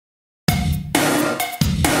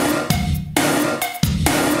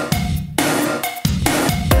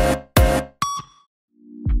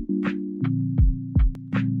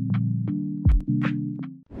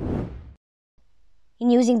In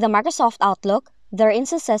using the Microsoft Outlook, there are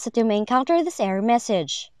instances that you may encounter this error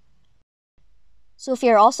message. So if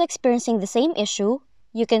you're also experiencing the same issue,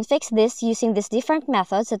 you can fix this using these different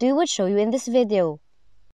methods that we would show you in this video.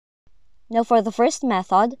 Now for the first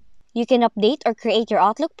method, you can update or create your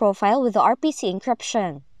Outlook profile with the RPC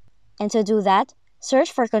encryption. And to do that,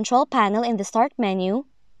 search for Control Panel in the Start menu,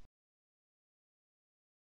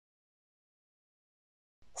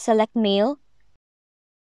 select Mail,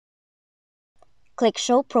 click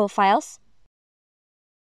Show Profiles,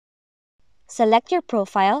 select your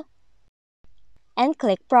profile, and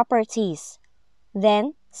click Properties.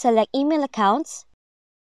 Then, select Email Accounts,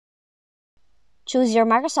 choose your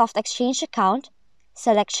Microsoft Exchange account,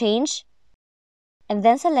 select Change, and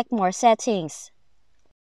then select More Settings.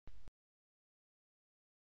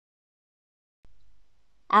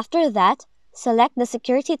 After that, select the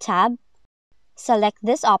Security tab, select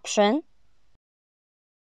this option,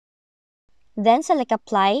 then select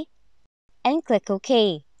Apply, and click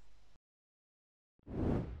OK.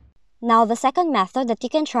 Now the second method that you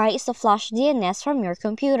can try is to flush DNS from your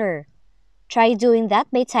computer. Try doing that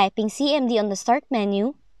by typing CMD on the Start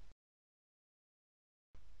menu,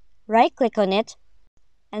 right-click on it,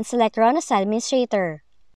 and select Run as Administrator.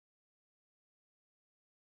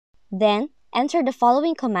 Then, enter the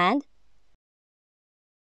following command,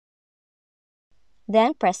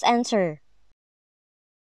 then press Enter.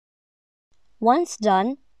 Once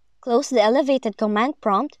done, close the elevated command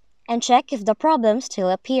prompt and check if the problem still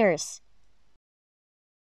appears.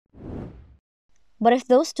 But if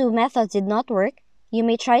those two methods did not work, you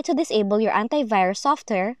may try to disable your antivirus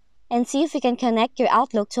software and see if you can connect your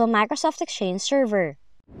Outlook to a Microsoft Exchange server.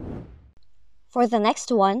 For the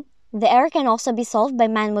next one, the error can also be solved by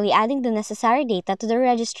manually adding the necessary data to the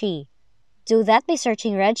registry. Do that by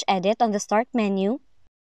searching regedit on the Start menu,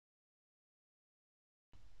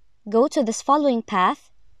 go to this following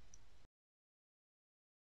path,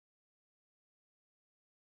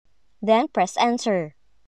 then press Enter.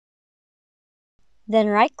 Then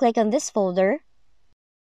right-click on this folder,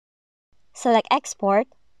 select Export,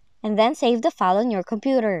 and then save the file on your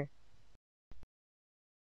computer.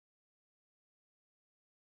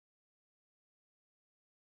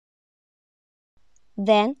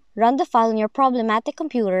 Then, run the file on your problematic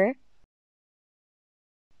computer,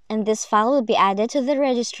 and this file will be added to the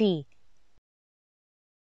registry.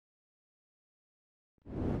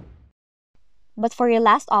 But for your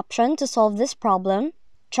last option to solve this problem,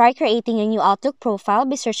 try creating a new Outlook profile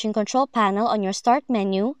by searching Control Panel on your Start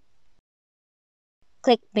menu,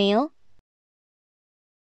 click Mail,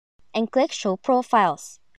 and click Show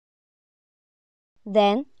Profiles.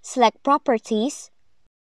 Then, select Properties,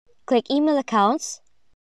 click Email Accounts,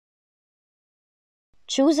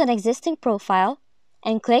 choose an existing profile,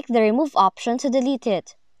 and click the Remove option to delete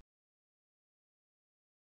it.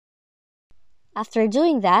 After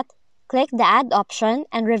doing that, click the Add option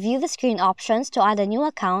and review the screen options to add a new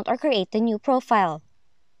account or create a new profile.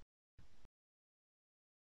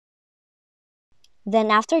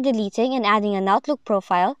 Then after deleting and adding an Outlook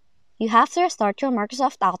profile, you have to restart your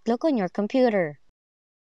Microsoft Outlook on your computer.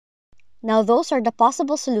 Now those are the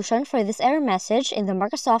possible solutions for this error message in the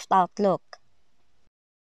Microsoft Outlook.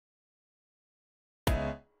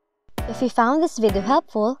 If you found this video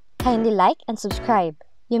helpful, kindly like and subscribe.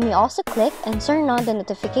 You may also click and turn on the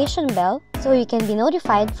notification bell so you can be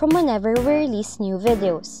notified from whenever we release new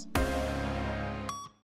videos.